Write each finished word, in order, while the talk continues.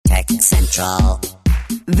Central.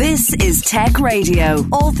 This is Tech Radio.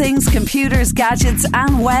 All things computers, gadgets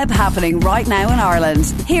and web happening right now in Ireland.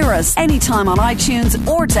 Hear us anytime on iTunes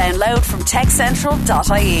or download from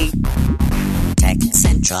techcentral.ie. Tech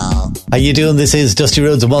Central. How you doing? This is Dusty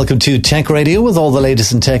Rhodes and welcome to Tech Radio with all the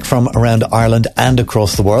latest in tech from around Ireland and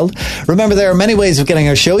across the world. Remember, there are many ways of getting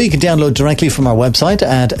our show. You can download directly from our website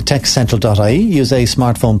at techcentral.ie, use a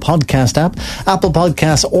smartphone podcast app, Apple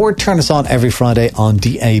Podcasts, or turn us on every Friday on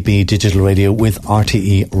DAB Digital Radio with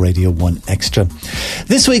RTE Radio 1 Extra.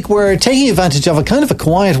 This week we're taking advantage of a kind of a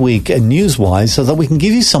quiet week news-wise so that we can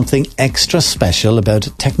give you something extra special about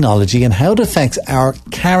technology and how it affects our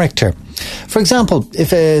character. For example,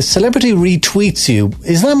 if a celebrity retweets you,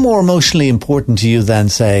 is that more emotionally important to you than,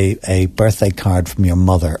 say, a birthday card from your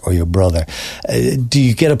mother or your brother? Do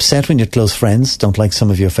you get upset when your close friends don't like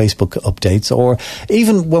some of your Facebook updates? Or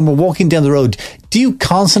even when we're walking down the road, do you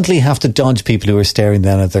constantly have to dodge people who are staring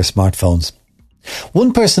down at their smartphones?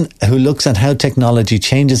 One person who looks at how technology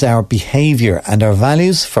changes our behaviour and our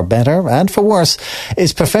values, for better and for worse,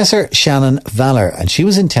 is Professor Shannon Vallor, and she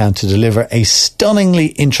was in town to deliver a stunningly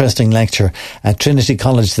interesting lecture at Trinity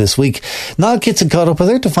College this week. Niall Kitson caught up with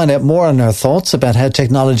her to find out more on her thoughts about how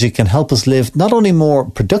technology can help us live not only more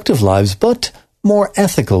productive lives, but more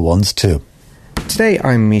ethical ones too. Today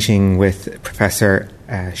I'm meeting with Professor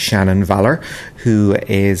Shannon Vallor, who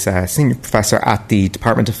is a senior professor at the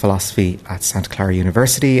Department of Philosophy at Santa Clara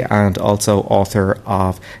University and also author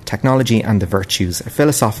of Technology and the Virtues, a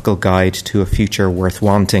philosophical guide to a future worth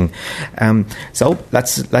wanting. So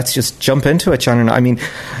let's just jump into it, Shannon. I mean,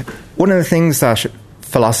 one of the things that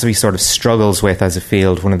philosophy sort of struggles with as a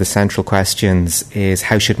field, one of the central questions is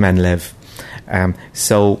how should men live?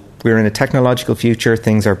 So we're in a technological future.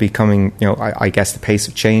 Things are becoming, I guess the pace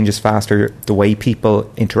of change is faster. The way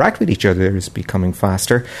people interact with each other is becoming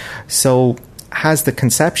faster. So has the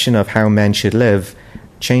conception of how men should live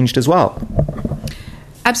changed as well?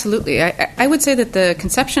 Absolutely. I would say that the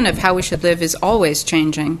conception of how we should live is always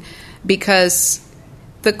changing because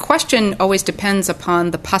the question always depends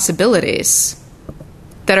upon the possibilities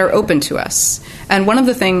that are open to us. And one of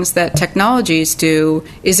the things that technologies do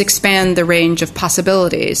is expand the range of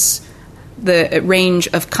possibilities, the range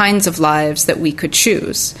of kinds of lives that we could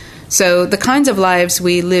choose. So the kinds of lives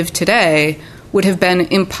we live today would have been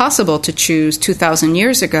impossible to choose 2,000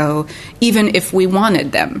 years ago, even if we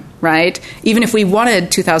wanted them, right? Even if we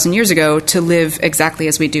wanted 2,000 years ago to live exactly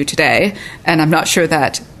as we do today, and I'm not sure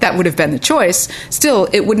that that would have been the choice, still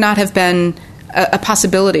it would not have been a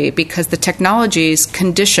possibility because the technologies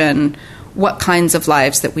condition what kinds of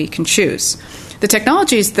lives that we can choose. The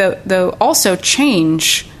technologies, though, also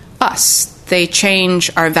change us. They change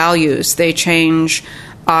our values. They change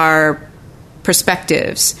our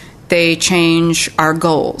perspectives. They change our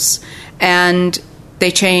goals. And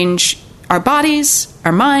they change our bodies,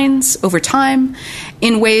 our minds over time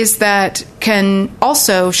in ways that can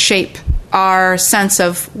also shape our sense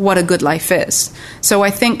of what a good life is. So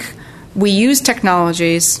I think we use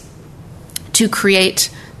technologies to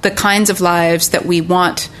create the kinds of lives that we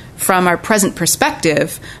want from our present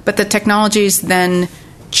perspective, but the technologies then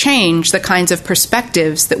change the kinds of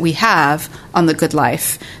perspectives that we have on the good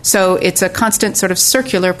life. So it's a constant sort of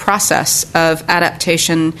circular process of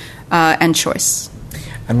adaptation and choice.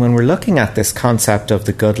 And when we're looking at this concept of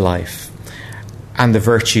the good life and the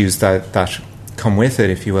virtues that come with it,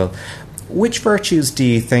 if you will, which virtues do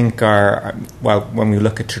you think are, well, when we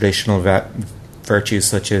look at traditional virtues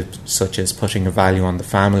such as putting a value on the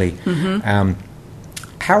family,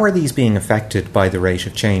 how are these being affected by the rate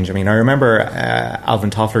of change? I mean, I remember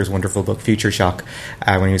Alvin Toffler's wonderful book, Future Shock,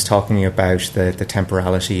 when he was talking about the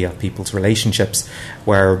temporality of people's relationships,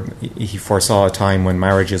 where he foresaw a time when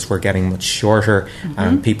marriages were getting much shorter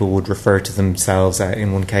and people would refer to themselves,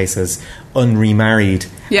 in one case, as unremarried,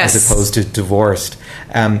 yes, as opposed to divorced.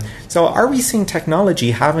 So are we seeing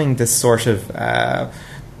technology having this sort of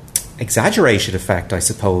exaggerated effect, I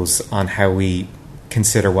suppose, on how we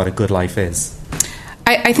consider what a good life is?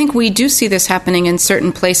 I think we do see this happening in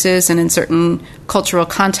certain places and in certain cultural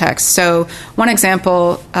contexts. So one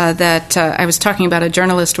example that I was talking about a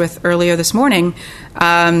journalist with earlier this morning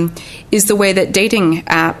is the way that dating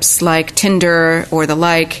apps like Tinder or the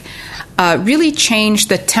like really change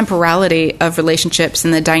the temporality of relationships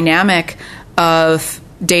and the dynamic of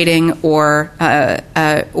dating or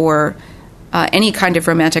any kind of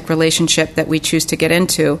romantic relationship that we choose to get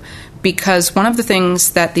into. Because one of the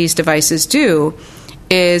things that these devices do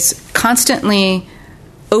is constantly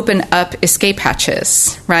open up escape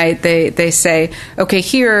hatches, right? They say, okay,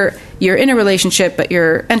 here you're in a relationship, but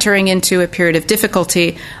you're entering into a period of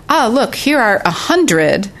difficulty. Ah, look, here are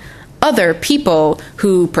 100 other people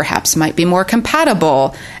who perhaps might be more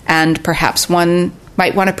compatible, and perhaps one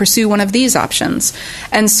might want to pursue one of these options.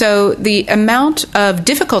 And so the amount of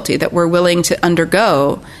difficulty that we're willing to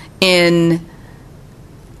undergo in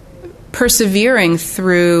persevering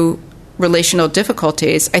through relational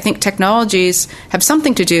difficulties, I think technologies have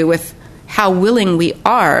something to do with how willing we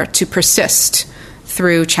are to persist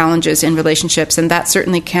through challenges in relationships, and that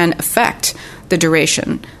certainly can affect the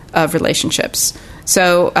duration of relationships.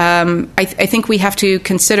 So I think we have to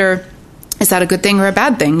consider, is that a good thing or a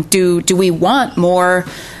bad thing? Do we want more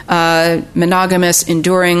monogamous,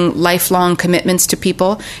 enduring, lifelong commitments to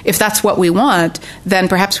people? If that's what we want, then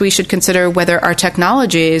perhaps we should consider whether our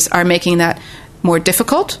technologies are making that more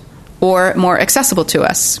difficult or more accessible to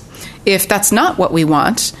us. If that's not what we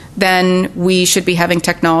want, then we should be having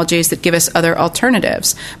technologies that give us other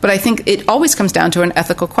alternatives. But I think it always comes down to an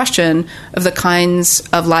ethical question of the kinds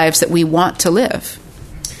of lives that we want to live.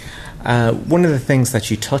 One of the things that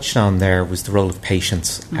you touched on there was the role of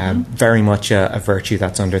patience. Very much a virtue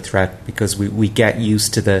that's under threat, because we get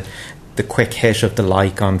used to the quick hit of the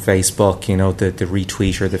like on Facebook, the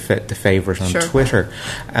retweet or the favourite on Twitter.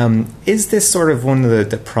 Is this sort of one of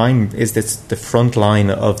is this the front line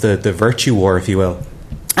of the virtue war, if you will?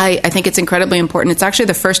 I think it's incredibly important. It's actually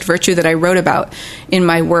the first virtue that I wrote about in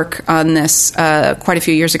my work on this quite a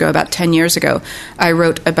few years ago, about 10 years ago. I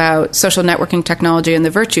wrote about social networking technology and the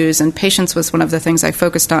virtues, and patience was one of the things I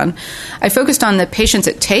focused on. I focused on the patience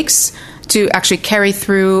it takes to actually carry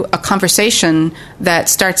through a conversation that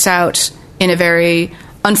starts out in a very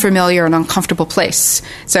unfamiliar and uncomfortable place.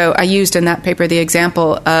 So I used in that paper the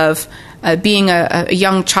example of being a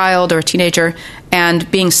young child or a teenager and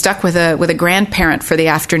being stuck with a grandparent for the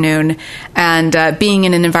afternoon, and being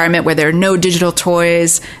in an environment where there are no digital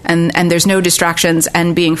toys and there's no distractions,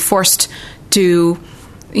 and being forced to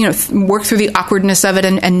work through the awkwardness of it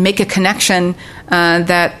and make a connection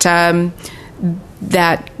that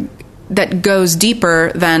goes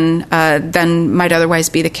deeper than might otherwise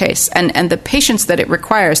be the case, and the patience that it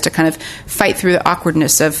requires to kind of fight through the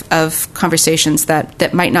awkwardness of conversations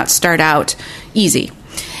that might not start out easy.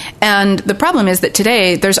 And the problem is that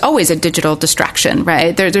today there's always a digital distraction,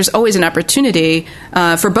 right? There's always an opportunity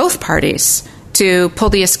for both parties to pull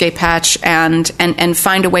the escape hatch and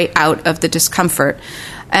find a way out of the discomfort.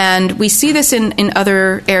 And we see this in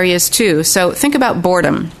other areas too. So think about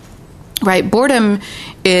boredom. Right, boredom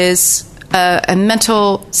is a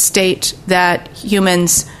mental state that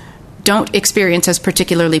humans don't experience as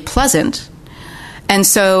particularly pleasant. And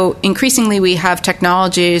so increasingly we have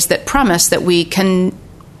technologies that promise that we can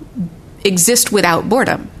exist without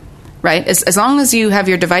boredom, right? As long as you have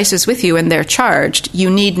your devices with you and they're charged,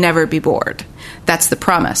 you need never be bored. That's the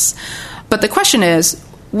promise. But the question is,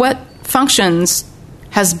 what functions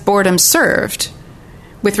has boredom served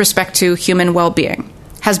with respect to human well-being?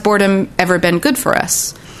 Has boredom ever been good for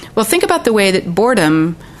us? Well, think about the way that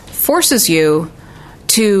boredom forces you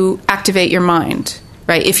to activate your mind,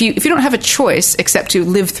 right? If you don't have a choice except to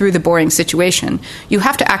live through the boring situation, you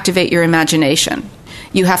have to activate your imagination.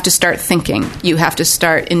 You have to start thinking. You have to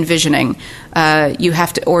start envisioning. You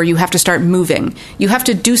have to start moving. You have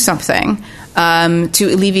to do something to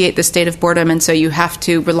alleviate the state of boredom, and so you have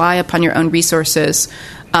to rely upon your own resources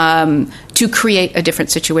to create a different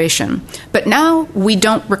situation. But now we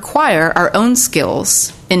don't require our own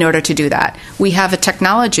skills in order to do that. We have a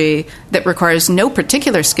technology that requires no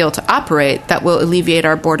particular skill to operate that will alleviate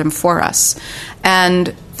our boredom for us.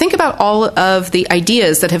 And think about all of the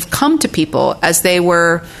ideas that have come to people as they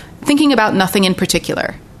were thinking about nothing in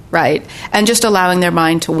particular, right? And just allowing their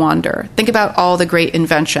mind to wander. Think about all the great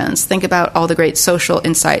inventions. Think about all the great social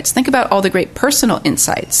insights. Think about all the great personal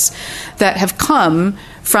insights that have come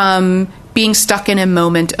from being stuck in a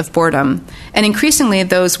moment of boredom. And increasingly,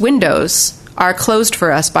 those windows are closed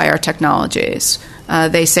for us by our technologies.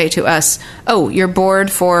 They say to us, oh, you're bored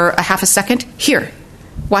for a half a second? Here,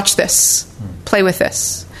 watch this. Play with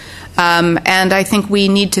this. And I think we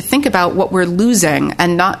need to think about what we're losing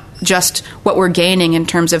and not just what we're gaining in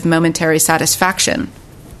terms of momentary satisfaction.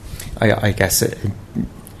 I guess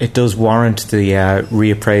it does warrant the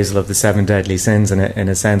reappraisal of the 7 deadly sins in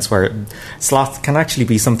a sense, where sloth can actually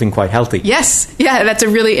be something quite healthy. Yes, yeah, that's a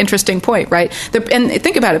really interesting point, right? And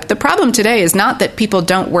think about it. The problem today is not that people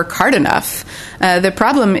don't work hard enough. The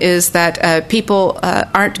problem is that people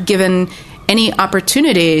aren't given any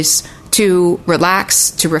opportunities to relax,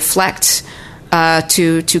 to reflect,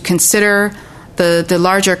 to consider the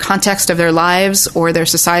larger context of their lives or their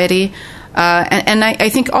society. And I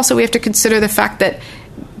think also we have to consider the fact that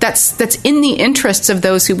that's in the interests of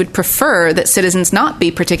those who would prefer that citizens not be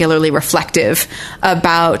particularly reflective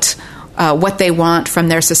about what they want from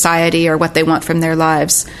their society or what they want from their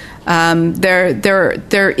lives.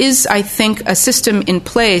 There is, I think, a system in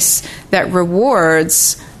place that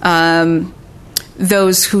rewards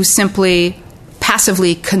those who simply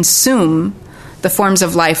passively consume the forms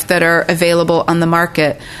of life that are available on the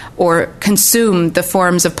market, or consume the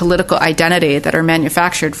forms of political identity that are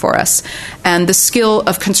manufactured for us. And the skill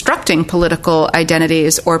of constructing political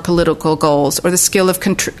identities or political goals, or the skill of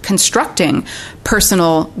constructing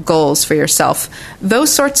personal goals for yourself,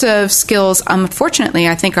 those sorts of skills, unfortunately,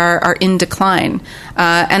 I think are in decline.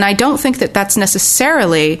 And I don't think that that's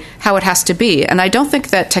necessarily how it has to be. And I don't think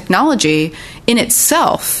that technology in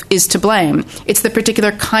itself is to blame. It's the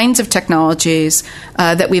particular kinds of technologies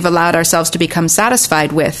that we've allowed ourselves to become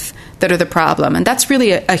satisfied with that are the problem. And that's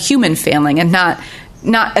really a human failing, and not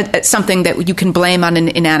something that you can blame on an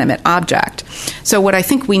inanimate object. So what I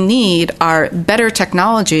think we need are better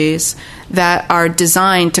technologies that are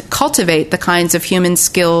designed to cultivate the kinds of human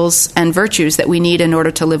skills and virtues that we need in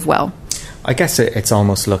order to live well. I guess it's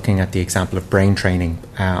almost looking at the example of brain training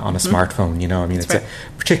on a smartphone. It's a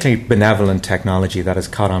particularly benevolent technology that has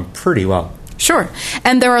caught on pretty well. Sure.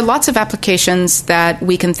 And there are lots of applications that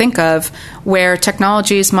we can think of where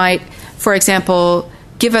technologies might, for example,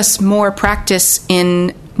 give us more practice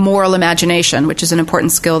in moral imagination, which is an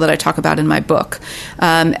important skill that I talk about in my book.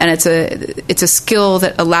 And it's a skill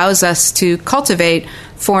that allows us to cultivate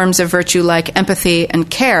forms of virtue like empathy and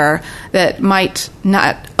care that might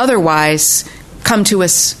not otherwise come to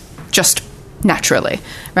us just naturally,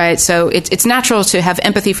 right? So it's natural to have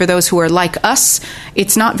empathy for those who are like us.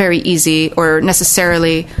 It's not very easy or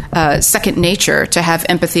necessarily second nature to have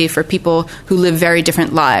empathy for people who live very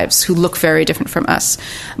different lives, who look very different from us.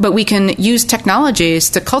 But we can use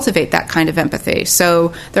technologies to cultivate that kind of empathy.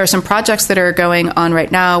 So there are some projects that are going on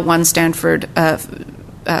right now. One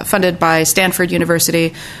funded by Stanford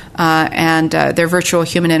University and their Virtual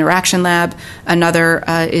Human Interaction Lab. Another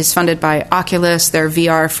is funded by Oculus, their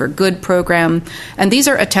VR for Good program. And these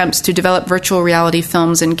are attempts to develop virtual reality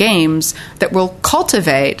films and games that will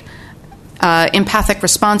cultivate empathic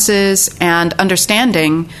responses and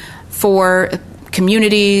understanding for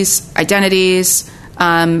communities, identities,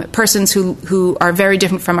 persons who are very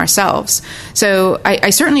different from ourselves. So I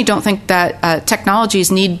certainly don't think that technologies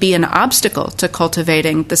need be an obstacle to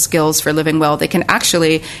cultivating the skills for living well. They can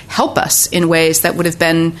actually help us in ways that would have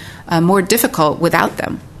been more difficult without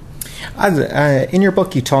them. In your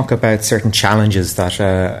book, you talk about certain challenges that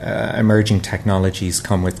emerging technologies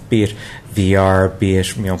come with, be it VR, be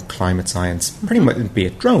it climate science, pretty much, be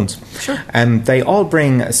it drones. Sure. They all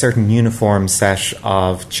bring a certain uniform set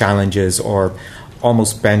of challenges or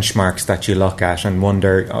almost benchmarks that you look at and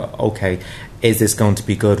wonder, okay, is this going to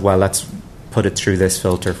be good? Well, let's put it through this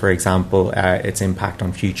filter, for example, its impact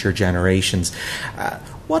on future generations.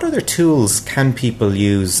 What other tools can people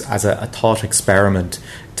use as a thought experiment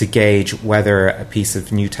to gauge whether a piece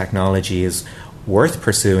of new technology is worth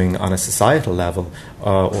pursuing on a societal level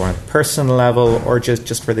or on a personal level, or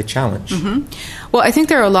just for the challenge? Mm-hmm. Well, I think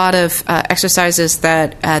there are a lot of exercises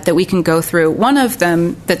that we can go through. One of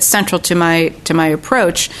them that's central to my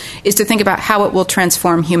approach is to think about how it will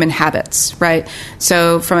transform human habits, right?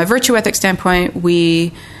 So from a virtue ethics standpoint,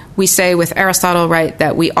 we say with Aristotle, right,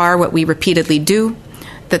 that we are what we repeatedly do,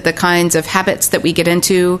 that the kinds of habits that we get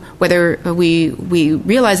into, whether we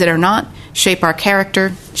realize it or not, shape our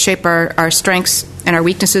character, shape our strengths and our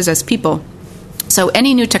weaknesses as people. So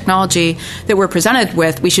any new technology that we're presented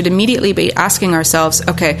with, we should immediately be asking ourselves,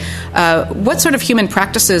 okay, what sort of human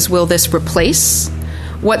practices will this replace?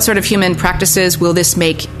 What sort of human practices will this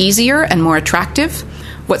make easier and more attractive?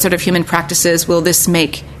 What sort of human practices will this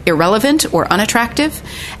make irrelevant or unattractive?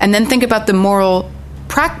 And then think about the moral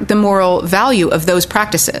value of those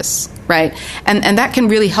practices, right? And that can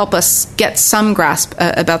really help us get some grasp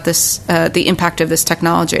about this, the impact of this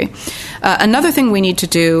technology. Another thing we need to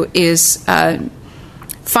do is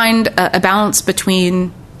find a balance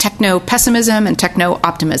between techno-pessimism and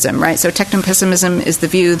techno-optimism, right? So techno-pessimism is the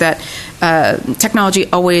view that technology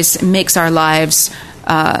always makes our lives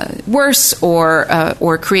worse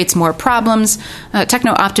or creates more problems.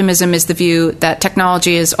 Techno-optimism is the view that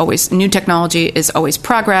new technology is always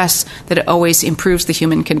progress, that it always improves the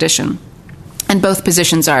human condition. And both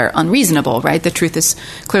positions are unreasonable, right? The truth is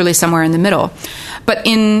clearly somewhere in the middle. But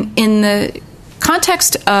in the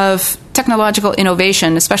context of technological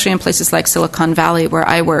innovation, especially in places like Silicon Valley where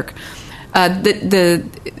I work, the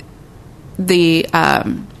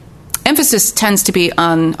emphasis tends to be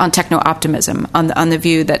on techno-optimism, on the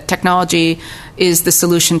view that technology is the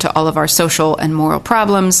solution to all of our social and moral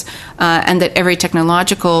problems, and that every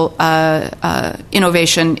technological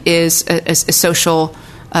innovation is a social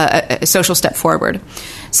a social step forward.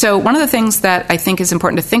 So one of the things that I think is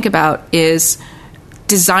important to think about is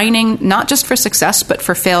designing not just for success but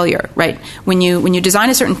for failure, right? When you design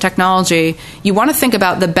a certain technology, you want to think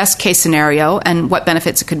about the best case scenario and what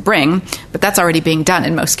benefits it could bring, but that's already being done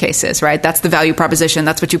in most cases, right? That's the value proposition,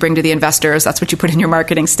 that's what you bring to the investors, that's what you put in your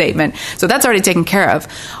marketing statement. So that's already taken care of.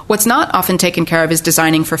 What's not often taken care of is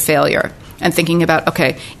designing for failure and thinking about,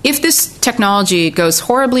 okay, if this technology goes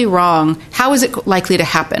horribly wrong, how is it likely to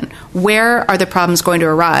happen? Where are the problems going to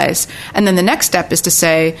arise? And then the next step is to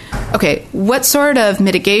say, okay, what sort of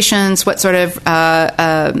mitigations, what sort of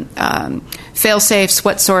fail-safes,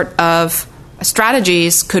 what sort of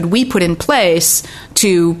strategies could we put in place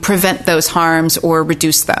to prevent those harms or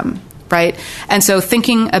reduce them? Right? And so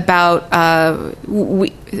thinking about,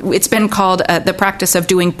 it's been called the practice of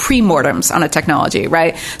doing pre-mortems on a technology,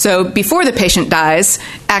 right? So before the patient dies,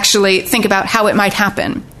 actually think about how it might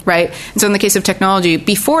happen, right? And so in the case of technology,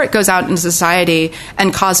 before it goes out into society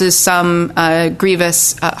and causes some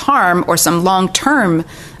grievous harm or some long-term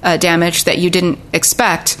damage that you didn't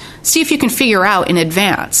expect, see if you can figure out in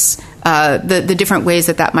advance the different ways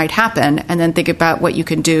that might happen, and then think about what you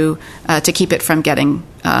can do to keep it from getting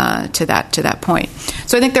to that point.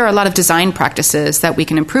 So I think there are a lot of design practices that we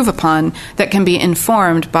can improve upon that can be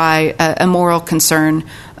informed by a moral concern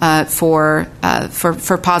for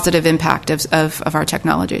positive impact of our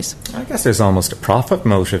technologies. I guess there's almost a profit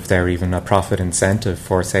motive there, even a profit incentive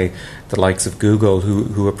for, say, the likes of Google,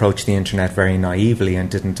 who approached the internet very naively and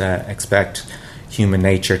didn't expect human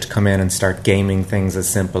nature to come in and start gaming things as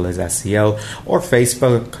simple as SEO, or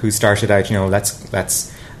Facebook, who started out,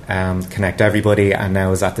 let's connect everybody, and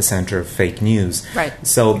now is at the center of fake news. Right.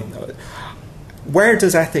 So where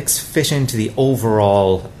does ethics fit into the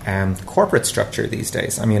overall corporate structure these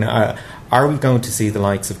days? I mean, are we going to see the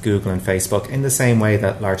likes of Google and Facebook, in the same way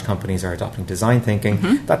that large companies are adopting design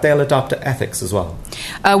thinking, that they'll adopt ethics as well?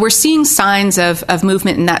 We're seeing signs of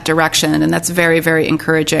movement in that direction, and that's very, very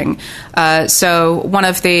encouraging. So one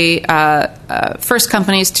of the first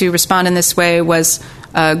companies to respond in this way was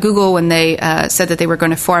Google, when they said that they were going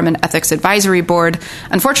to form an ethics advisory board.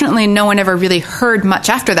 Unfortunately, no one ever really heard much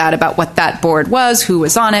after that about what that board was, who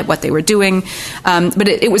was on it, what they were doing. But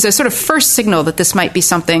it was a sort of first signal that this might be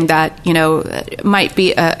something that might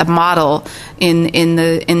be a model in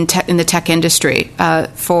the tech industry,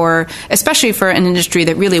 especially for an industry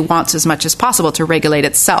that really wants as much as possible to regulate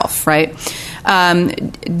itself. Right?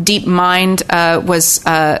 DeepMind was.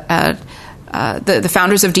 The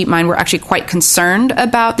founders of DeepMind were actually quite concerned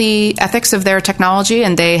about the ethics of their technology,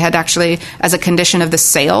 and they had actually, as a condition of the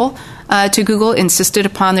sale to Google, insisted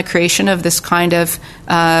upon the creation of this kind of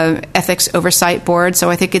ethics oversight board. So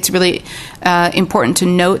I think it's really important to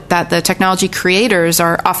note that the technology creators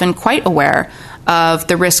are often quite aware of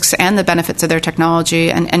the risks and the benefits of their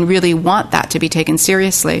technology, and really want that to be taken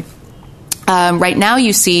seriously. Right now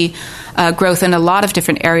you see growth in a lot of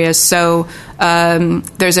different areas. So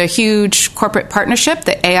there's a huge corporate partnership,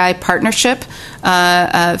 the AI partnership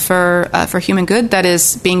for human good, that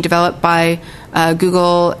is being developed by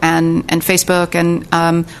Google and Facebook and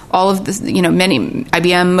all of the, many,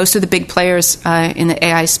 IBM, most of the big players in the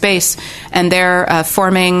AI space, and they're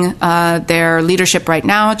forming their leadership right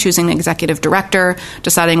now, choosing an executive director,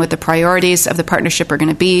 deciding what the priorities of the partnership are going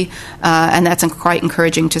to be, and that's quite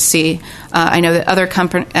encouraging to see. I know that other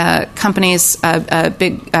companies,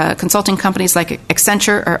 big consulting companies like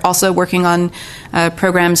Accenture, are also working on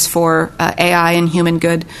programs for AI and human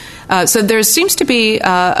good. So there seems to be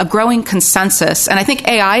a growing consensus, and I think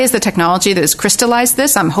AI is the technology that has crystallized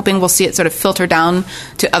this. I'm hoping we'll see it sort of filter down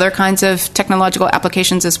to other kinds of technological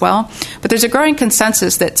applications as well. But there's a growing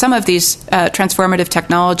consensus that some of these transformative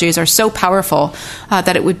technologies are so powerful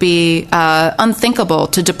that it would be unthinkable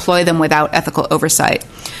to deploy them without ethical oversight.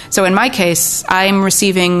 So in my case, I'm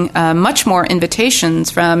receiving much more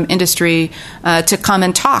invitations from industry to come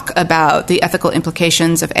and talk about the ethical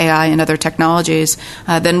implications of AI and other technologies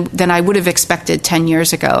than I would have expected 10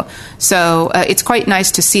 years ago. So it's quite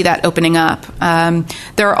nice to see that opening up.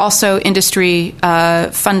 There are also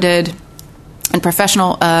industry-funded and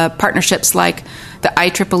professional partnerships like the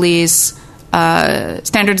IEEE's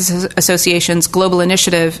Standards Association's Global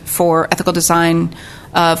Initiative for Ethical Design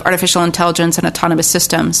of Artificial Intelligence and Autonomous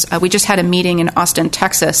Systems. We just had a meeting in Austin,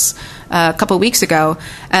 Texas, a couple of weeks ago,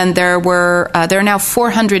 and there are now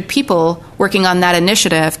 400 people working on that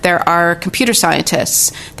initiative, there are computer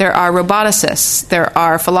scientists, there are roboticists, there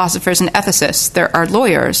are philosophers and ethicists, there are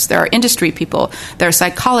lawyers, there are industry people, there are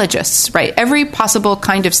psychologists, right? Every possible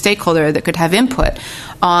kind of stakeholder that could have input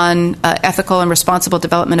on ethical and responsible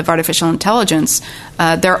development of artificial intelligence,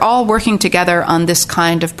 they're all working together on this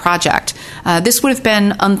kind of project. This would have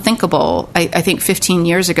been unthinkable, I think, 15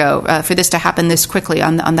 years ago, for this to happen this quickly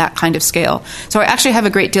on that kind of scale. So I actually have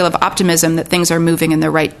a great deal of optimism that things are moving in the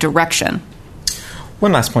right direction.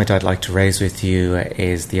 One last point I'd like to raise with you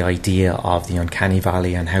is the idea of the uncanny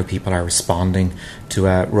valley and how people are responding to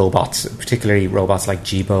robots, particularly robots like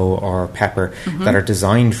Jibo or Pepper, that are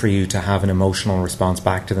designed for you to have an emotional response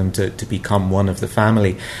back to them, to become one of the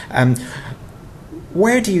family.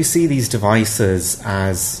 Where do you see these devices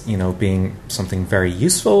as, being something very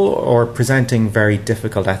useful or presenting very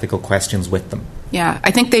difficult ethical questions with them? Yeah,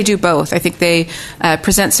 I think they do both. I think they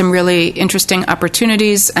present some really interesting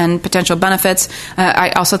opportunities and potential benefits. I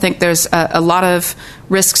also think there's a lot of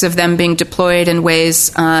risks of them being deployed in ways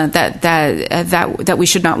that we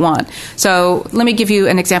should not want. So let me give you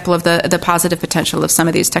an example of the positive potential of some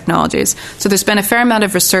of these technologies. So there's been a fair amount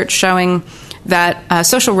of research showing that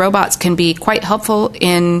social robots can be quite helpful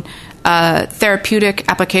in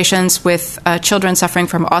therapeutic applications with children suffering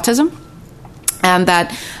from autism. And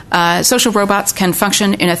that social robots can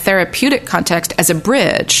function in a therapeutic context as a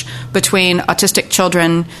bridge between autistic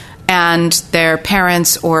children and their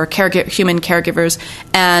parents or human caregivers,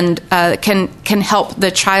 and can help the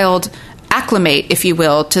child acclimate, if you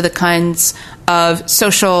will, to the kinds of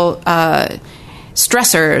social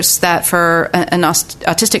stressors that for an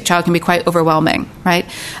autistic child can be quite overwhelming, right?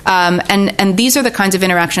 And these are the kinds of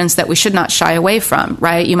interactions that we should not shy away from,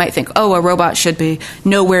 right? You might think, a robot should be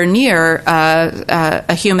nowhere near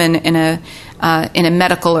a human in a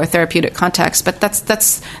medical or therapeutic context, but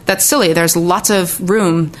that's silly. There's lots of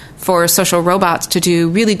room for social robots to do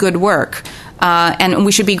really good work. And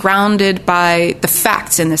we should be grounded by the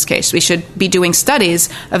facts in this case. We should be doing studies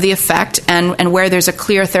of the effect, and where there's a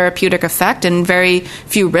clear therapeutic effect and very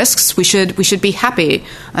few risks, we should be happy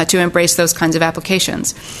to embrace those kinds of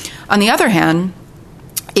applications. On the other hand,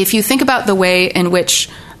 if you think about the way in which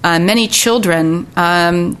many children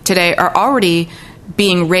today are already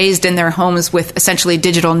being raised in their homes with essentially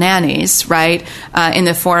digital nannies, right, in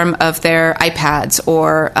the form of their iPads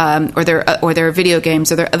or their video games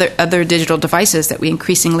or their other digital devices that we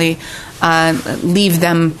increasingly leave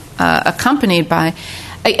them accompanied by.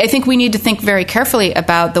 I think we need to think very carefully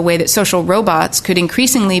about the way that social robots could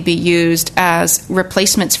increasingly be used as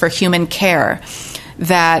replacements for human care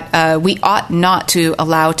that we ought not to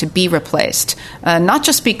allow to be replaced, not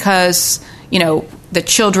just because the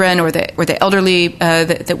children or the elderly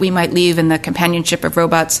that we might leave in the companionship of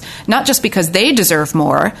robots, not just because they deserve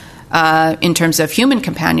more in terms of human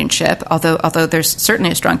companionship, although there's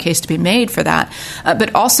certainly a strong case to be made for that,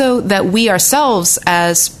 but also that we ourselves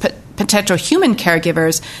as potential human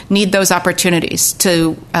caregivers need those opportunities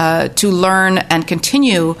to learn and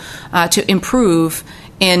continue to improve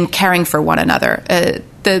in caring for one another.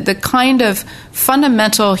 The kind of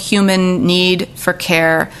fundamental human need for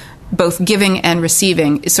care, both giving and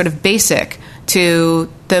receiving, is sort of basic to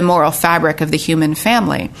the moral fabric of the human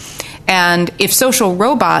family. And if social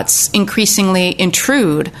robots increasingly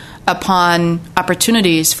intrude upon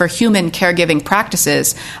opportunities for human caregiving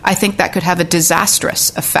practices, I think that could have a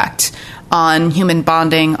disastrous effect on human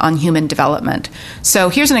bonding, on human development. So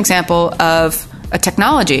here's an example of a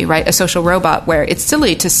technology, right, a social robot, where it's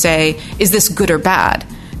silly to say, is this good or bad?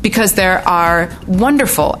 Because there are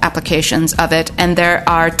wonderful applications of it and there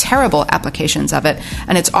are terrible applications of it.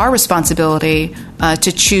 And it's our responsibility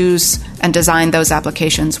to choose and design those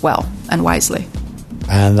applications well and wisely.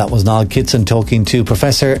 And that was Niall Kitson talking to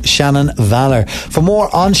Professor Shannon Vallor. For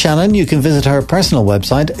more on Shannon, you can visit her personal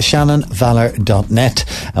website,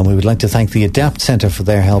 shannonvallor.net. And we would like to thank the Adapt Centre for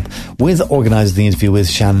their help with organising the interview with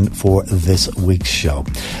Shannon for this week's show.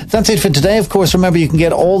 That's it for today. Of course, remember you can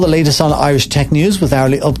get all the latest on Irish tech news with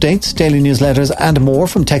hourly updates, daily newsletters and more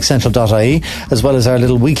from techcentral.ie, as well as our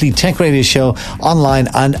little weekly tech radio show online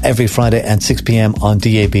and every Friday at 6 p.m. on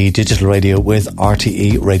DAB digital radio with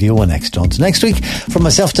RTE Radio 1X. Until next week, from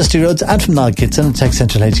myself, Dusty Rhodes, and from Niall Kitson at Tech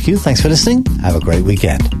Central HQ, thanks for listening. Have a great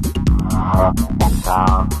weekend.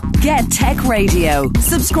 Get Tech Radio.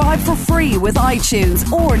 Subscribe for free with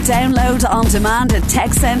iTunes or download on demand at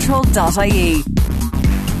techcentral.ie.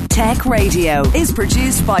 Tech Radio is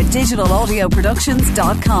produced by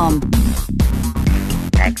digitalaudioproductions.com.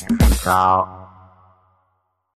 Tech Central.